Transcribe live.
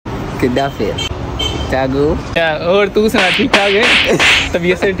कितना फिर THANKYOU। और तू सुना, ठीक ठाक है?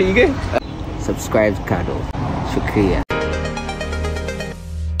 तबीयत से ठीक है? सब्सक्राइब कर दो, शुक्रिया।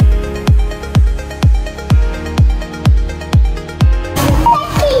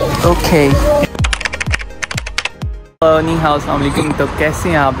 ओके नी हाउ अस्सलाम वालेकुम। तो कैसे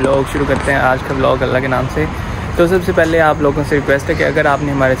हैं आप लोग? शुरू करते हैं आज का ब्लॉग अल्लाह के नाम से। तो सबसे पहले आप लोगों से रिक्वेस्ट है कि अगर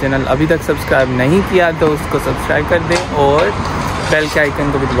आपने हमारे चैनल अभी तक सब्सक्राइब नहीं किया तो उसको सब्सक्राइब कर दें और बेल के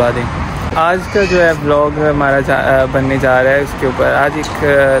आइकन को भी दबा दें। आज का जो है ब्लॉग हमारा बनने जा रहा है, उसके ऊपर आज एक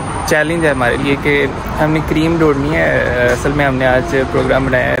चैलेंज है हमारे लिए कि हमने क्रीम ढूंढनी है। असल में हमने आज प्रोग्राम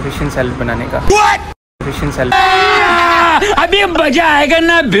बनाया है फिश एंड सैलेड बनाने का। फिश एंड सैलेड अभी मजा आएगा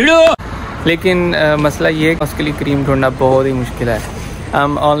ना भिड़ो। लेकिन मसला ये है उसके लिए क्रीम ढूंढना बहुत ही मुश्किल है।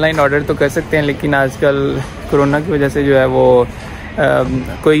 हम ऑनलाइन ऑर्डर तो कर सकते हैं, लेकिन आजकल कोरोना की वजह से जो है वो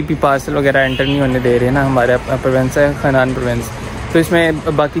कोई भी पार्सल वगैरह एंटर नहीं होने दे रहे हैं ना। हमारा प्रोवेंस है खानान प्रोवेंस, तो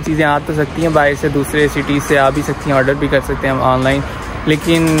इसमें बाकी चीज़ें आ तो सकती हैं, बाहर से दूसरे सिटीज़ से आ भी सकती हैं, ऑर्डर भी कर सकते हैं हम ऑनलाइन,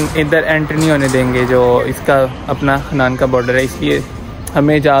 लेकिन इधर एंटर नहीं होने देंगे जो इसका अपना खानान का बॉर्डर है। इसलिए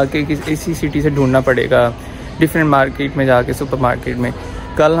हमें जाके इसी सिटी से ढूंढना पड़ेगा, डिफरेंट मार्केट में जाके, सुपर मार्केट में।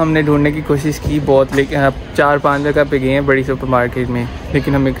 कल हमने ढूंढने की कोशिश की बहुत, लेकिन अब 4-5 जगह पे गए हैं बड़ी सुपर मार्केट में,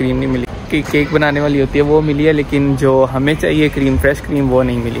 लेकिन हमें क्रीम नहीं मिली। केक बनाने वाली होती है वो मिली है, लेकिन जो हमें चाहिए क्रीम, फ्रेश क्रीम, वो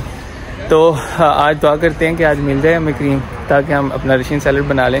नहीं मिली। तो आज दुआ करते हैं कि आज मिल जाए हमें क्रीम, ताकि हम अपना फिश एंड सैलेड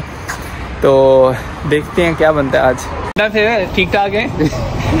बना लें। तो देखते हैं क्या बनता है आज। कितना फेर? ठीक ठाक है?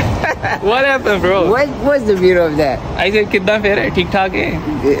 What happened, bro? What's the meaning of that? I said कितना फेर है? ठीक ठाक है?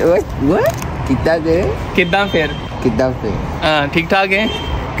 What? कितना फेर? कितना फेर? कितना फेर? ठीक ठाक है?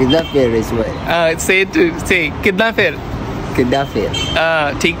 कितना फेर is what? Say कितना फेर? कितना फेर?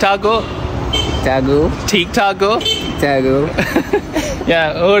 ठीक ठाक हो? THANKYOU। ठीक ठाक हो? THANKYOU। या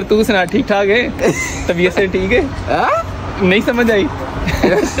और तू सुना, ठीक ठाक है? तबीयत से ठीक है? नहीं समझ आई?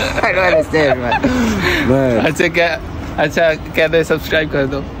 I don't understand, man. अच्छा कह दे सब्सक्राइब कर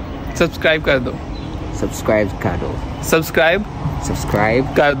दो, सब्सक्राइब कर दो, सब्सक्राइब कर दो, सब्सक्राइब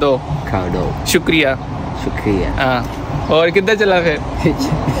कर दो, शुक्रिया। और किधर चला फिर?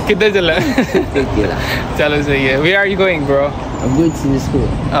 किधर चला? चलो सही है। Where are you going, bro? I'm going to the school.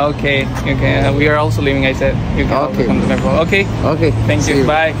 Okay. We are also leaving, I said. You can also come to my phone. Okay. Thank you.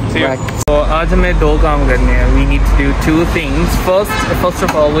 Bye. See you. So आज हमें 2 काम करने हैं. We need to do 2 things. First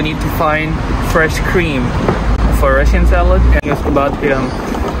of all, we need to find fresh cream for Russian salad. And उसके बाद फिर हम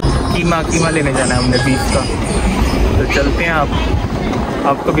कीमा लेने जाना है हमने बीफ का। तो चलते हैं,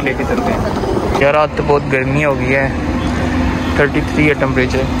 आपको भी लेके चलते हैं। यार आज तो बहुत गर्मी हो गई है, 33 है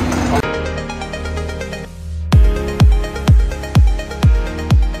टेम्परेचर।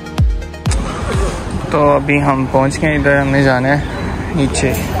 तो अभी हम पहुंच गए इधर, हमने जाना है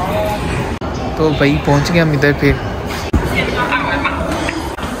नीचे। तो भाई पहुंच गए हम इधर। फिर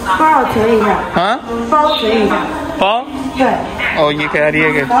हाँ पाव। और ये कह रही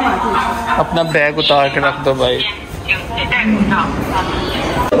है कि अपना बैग उतार के रख दो भाई।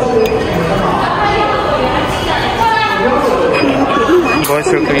 बहुत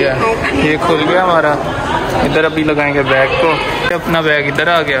शुक्रिया, ये खुल गया हमारा। इधर अभी लगाएंगे बैग को। अपना बैग इधर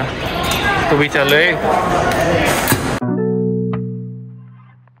आ गया, तो भी चले।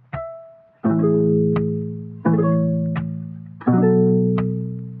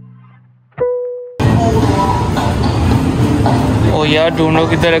 ओ यार ढूंढो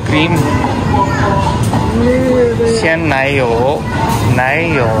किधर है क्रीम। नहीं हो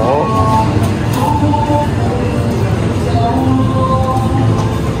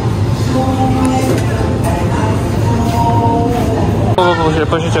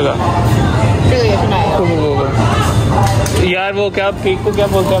यार वो क्या केक को क्या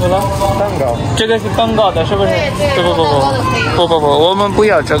बोलते हैं बोला?这个是蛋糕的是不是？不，我们不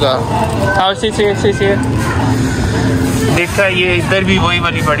要这个。好，谢谢。देखा ये इधर भी वही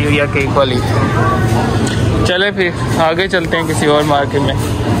वाली पड़ी हुई है केक वाली। चले फिर आगे चलते हैं किसी और मार्केट में।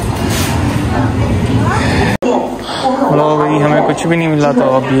 लो भाई हमें कुछ भी नहीं मिला, तो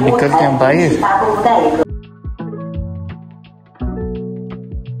अब ये निकलते हैं भाई।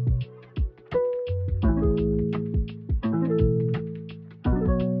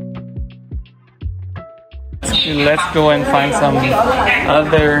 Let's go and find some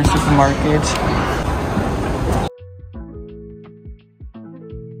other supermarkets.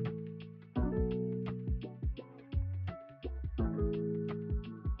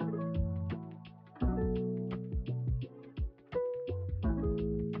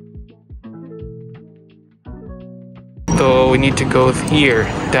 So we need to go here,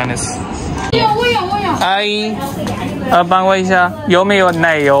 Dennis. 阿姨，帮我一下，有没有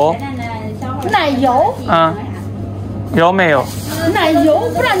奶油？奶油？有没有？ 奶油，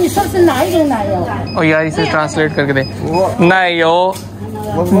不然你说是哪一种奶油？ ओ यार इसे ट्रांसलेट करके दे। 奶油，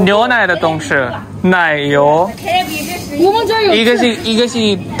牛奶的东西，奶油。我们这有一个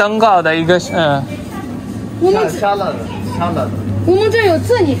是登高的，一个是我们沙拉的，我们这有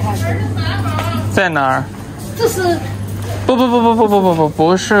这你看，在哪儿？这是不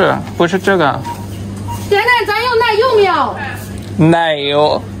是这个。点点咱有奶油没有？奶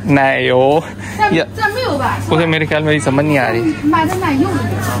油咱没有吧？ उसे मेरे ख्याल में समझ नहीं आ रही। 买的奶油没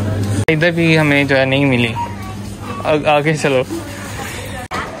有？ इधर भी हमें जो है नहीं मिली। आगे चलो,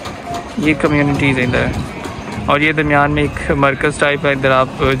 ये कम्युनिटीज़ है इधर, और ये दरमियान में एक मरकज़ टाइप है। इधर आप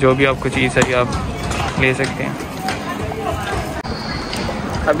जो भी आपको चीज़ है आप ले सकते हैं।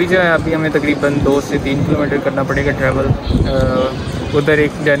 अभी जो है अभी हमें तकरीबन 2 से 3 किलोमीटर करना पड़ेगा ट्रैवल। उधर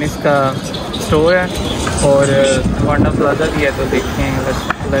एक डेनिस का स्टोर है और वांडा प्लाजा भी है, तो देखते हैं।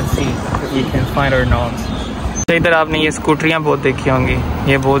 Let's see if we can find और नॉट। तो इधर आपने ये स्कूटरियाँ बहुत देखी होंगी,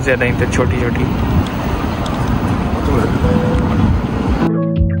 ये बहुत ज़्यादा इधर छोटी छोटी।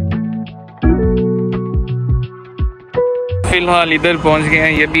 फ़िलहाल इधर पहुंच गए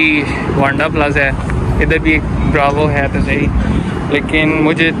हैं, ये भी वांडा प्लाजा है। इधर भी एक ब्रावो है तो सही, लेकिन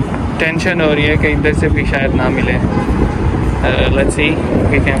मुझे टेंशन हो रही है कि इधर से भी शायद ना मिले। Let's see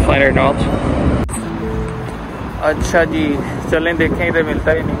we can find it out. अच्छा जी, चलें देखें इधर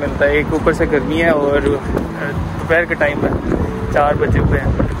मिलता है नहीं मिलता है। एक ऊपर से गर्मी है और दोपहर का टाइम है, 4 बजे हुए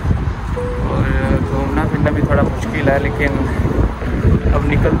हैं और घूमना फिरना भी थोड़ा मुश्किल है, लेकिन अब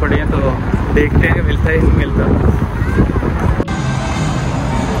निकल पड़े हैं तो देखते हैं कि मिलता है नहीं मिलता।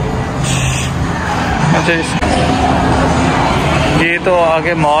 अच्छा, ये तो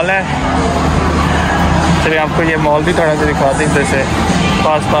आगे मॉल है। चलिए आपको ये मॉल भी थोड़ा सा दिखा दें इधर से,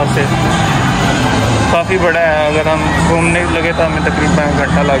 पास से। काफ़ी बड़ा है, अगर हम घूमने लगे तो हमें तकरीबन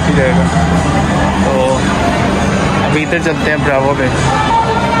घंटा लग ही जाएगा। तो अभी इधर चलते हैं ब्रावो पे।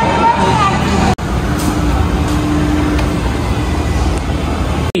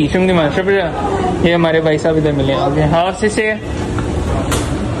 ये हमारे भाई साहब इधर मिले आगे। हाँ से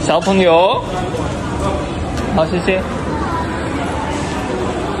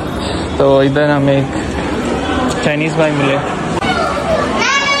तो इधर हमें एक चाइनीज़ भाई मिले।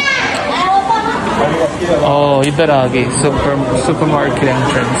 ओह, इधर आ गई सुपरमार्केट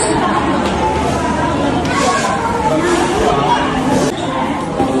एंट्रेंस।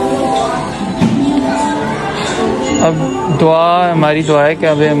 अब हमारी दुआ है कि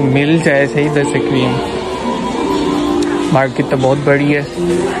अब मिल जाए सही इधर से क्रीम। मार्केट तो बहुत बड़ी है,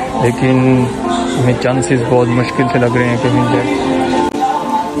 लेकिन हमें चांसेस बहुत मुश्किल से लग रहे हैं कि मिल जाए।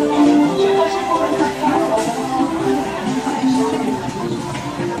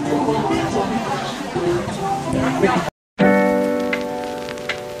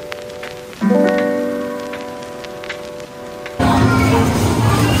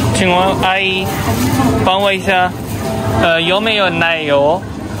阿姨，帮我一下，有没有奶油？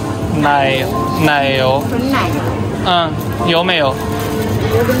奶油。纯奶油。嗯，有没有？我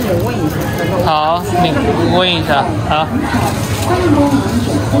跟你问一下。好，你问一下。好。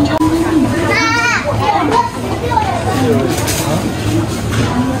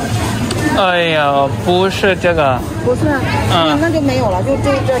哎呀，不是这个。不是，那就没有了，就这。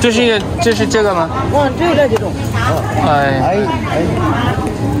这是这个吗？只有这几种。哎。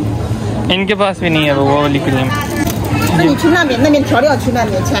इनके पास भी नहीं है वो वाली क्रीम। 那你去那边调料区那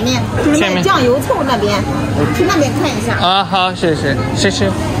边前面就是卖酱油醋那边，去那边看一下。हाँ हाँ是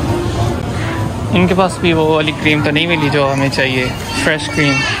इनके पास भी वो वाली क्रीम तो नहीं मिली जो हमें चाहिए, फ्रेश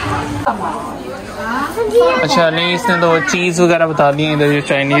क्रीम। अच्छा नहीं, इसने तो चीज़ वगैरह बता दी है। इधर जो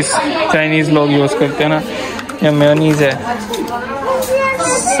चाइनीज़ लोग यूज़ करते हैं ना, ये मेयोनीज़ है।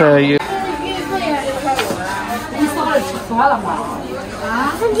 सही।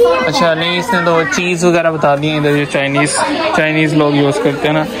 अच्छा नहीं, इसने तो चीज़ वगैरह बता दी है। इधर जो चाइनीज़ लोग यूज़ करते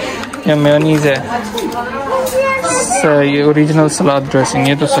हैं ना, ये मेयोनीज़ है। ये ओरिजिनल सलाद ड्रेसिंग,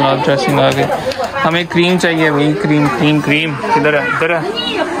 ये तो सलाद ड्रेसिंग आ गई। हमें क्रीम चाहिए भाई, क्रीम इधर है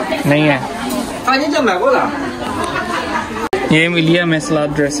नहीं है। ये मिली है हमें सलाद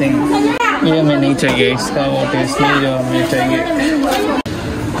ड्रेसिंग, ये हमें नहीं चाहिए, इसका वो टेस्ट नहीं जो हमें चाहिए।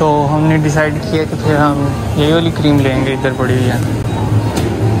 तो हमने डिसाइड किया कि फिर हम यही वाली क्रीम लेंगे, इधर पड़ी हुई है।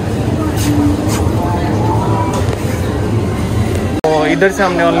 तो इधर से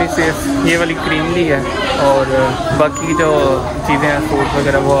हमने ओनली सिर्फ ये वाली क्रीम ली है, और बाकी जो चीज़ें हैं फ्रूट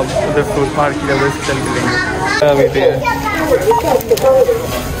वगैरह वो अब उधर फ्रूट मार्केट उधर से चल के लेंगे।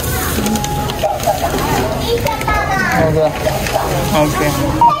 ओके,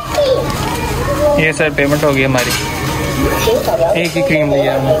 ये सर पेमेंट हो गई हमारी, एक ही क्रीम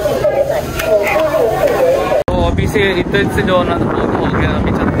लिया हमने। तो अभी से इधर से जो ना हो गया,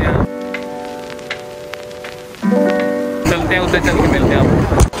 अभी चलते हैं उधर चल के मिलते हैं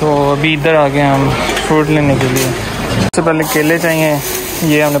आपको। तो अभी इधर आ गए हम फ्रूट लेने के लिए। सबसे पहले केले चाहिए,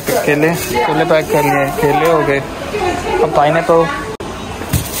 ये हमने केले पैक कर लिए, केले हो गए। अब पाइनएप्पल,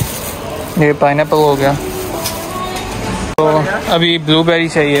 ये पाइनएप्पल हो गया। तो अभी ब्लूबेरी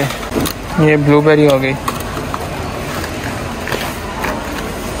चाहिए, ये ब्लूबेरी हो गई।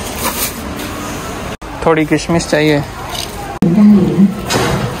 थोड़ी किशमिश चाहिए,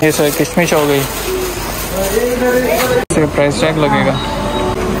 ये सर किशमिश हो गई। इससे प्राइस टैग लगेगा।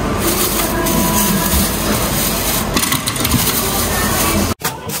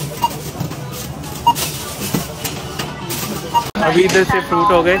 अभी इधर से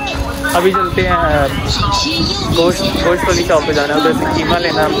फ्रूट हो गए। अभी चलते हैं गोश्त वाली शॉप पे जाना है, उधर से कीमा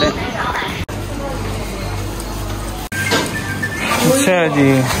लेना हमने। अच्छा जी,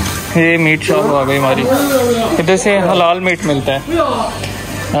 ये मीट शॉप आ गई हमारी। इधर से हलाल मीट मिलता है।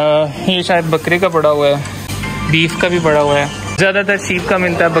 ये शायद बकरे का पड़ा हुआ है, बीफ का भी पड़ा हुआ है। ज़्यादातर शीप का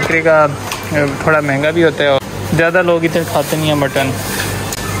मिलता है, बकरे का थोड़ा महंगा भी होता है। और ज़्यादा लोग इधर खाते नहीं है मटन,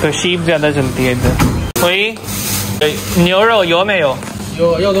 तो शीप ज़्यादा चलती है इधर। वही 牛肉有没有？有，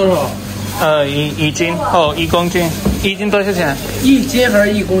要多少？1斤哦，1公斤，1斤多少钱？1斤还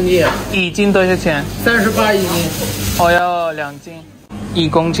是1公斤？1斤多少钱？38一斤。我要2斤，1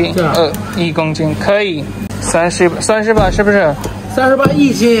公斤，1公斤可以，30吧，是不是？38一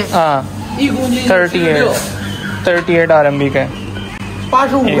斤啊，1公斤38 RMB का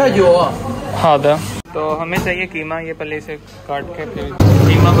 85块9。好的，तो हमें चाहिए कीमा, ये पहले से काट के फिर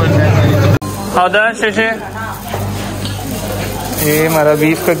कीमा बन जाएगा।好的，谢谢। ये हमारा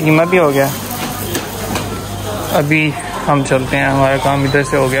बीफ का कीमा भी हो गया। अभी हम चलते हैं, हमारा काम इधर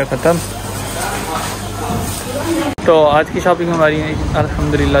से हो गया ख़त्म। तो आज की शॉपिंग हमारी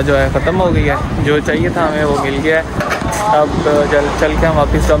अल्हम्दुलिल्लाह जो है ख़त्म हो गई है। जो चाहिए था हमें वो मिल गया है। अब चल के हम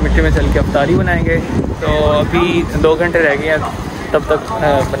वापस डॉर्मिटरी में चल के अफ्तारी बनाएंगे। तो अभी 2 घंटे रह गए हैं, तब तक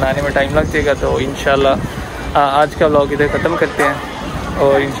बनाने में टाइम लग जाएगा। तो इंशाल्लाह आज का व्लॉग इधर ख़त्म करते हैं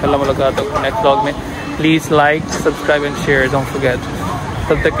और इंशाल्लाह मुलाकात होगी नेक्स्ट व्लॉग में। Please like, subscribe and share, don't forget.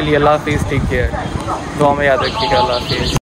 तब तक के लिए अल्लाह हाफिज़, टेक केयर, दुआ में याद रखिएगा। अल्लाह हाफिज़।